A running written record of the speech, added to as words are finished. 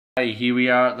Hey, here we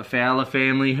are at the Fowler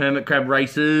family Hermit Crab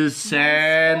races,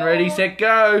 and ready, set,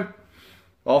 go.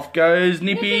 Off goes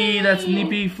Nippy. That's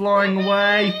Nippy flying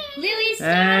away.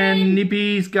 And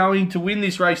Nippy's going to win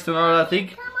this race tonight, I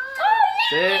think.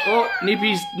 There, oh,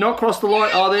 Nippy's not crossed the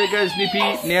line. Oh, there goes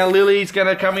Nippy. Now Lily's going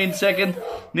to come in second.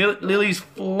 Lily's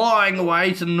flying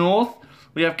away to the north.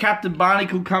 We have Captain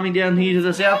Barnacle coming down here to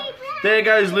the south. There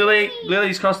goes Lily.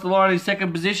 Lily's crossed the line in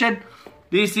second position.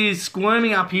 This is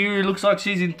Squirmy up here. It looks like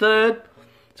she's in third.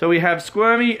 So we have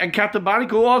Squirmy and Captain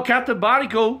Barnacle. Oh, Captain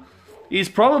Barnacle is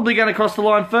probably going to cross the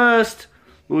line first.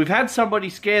 But we've had somebody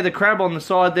scare the crab on the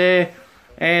side there,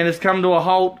 and it's come to a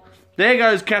halt. There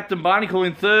goes Captain Barnacle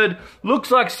in third.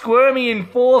 Looks like Squirmy in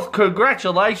fourth.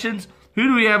 Congratulations. Who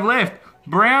do we have left?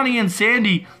 Brownie and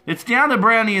Sandy. It's down to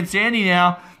Brownie and Sandy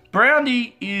now.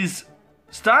 Brownie is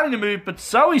starting to move, but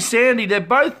so is Sandy. They're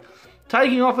both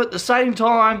taking off at the same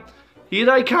time. Here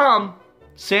they come.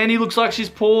 Sandy looks like she's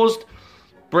paused.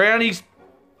 Brownie's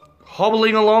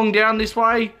hobbling along down this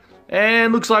way.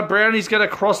 And looks like Brownie's going to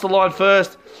cross the line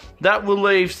first. That will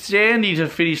leave Sandy to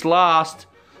finish last.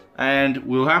 And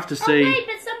we'll have to see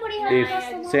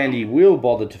if Sandy will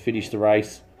bother to finish the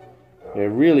race. We're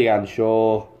really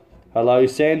unsure. Hello,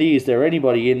 Sandy. Is there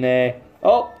anybody in there?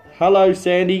 Oh, hello,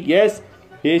 Sandy. Yes,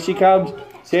 here she comes.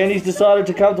 Sandy's decided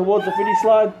to come towards the finish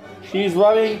line. She's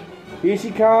running. Here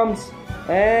she comes.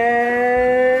 And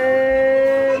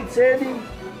Sandy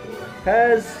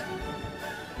has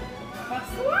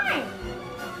crossed the line.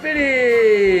 finished.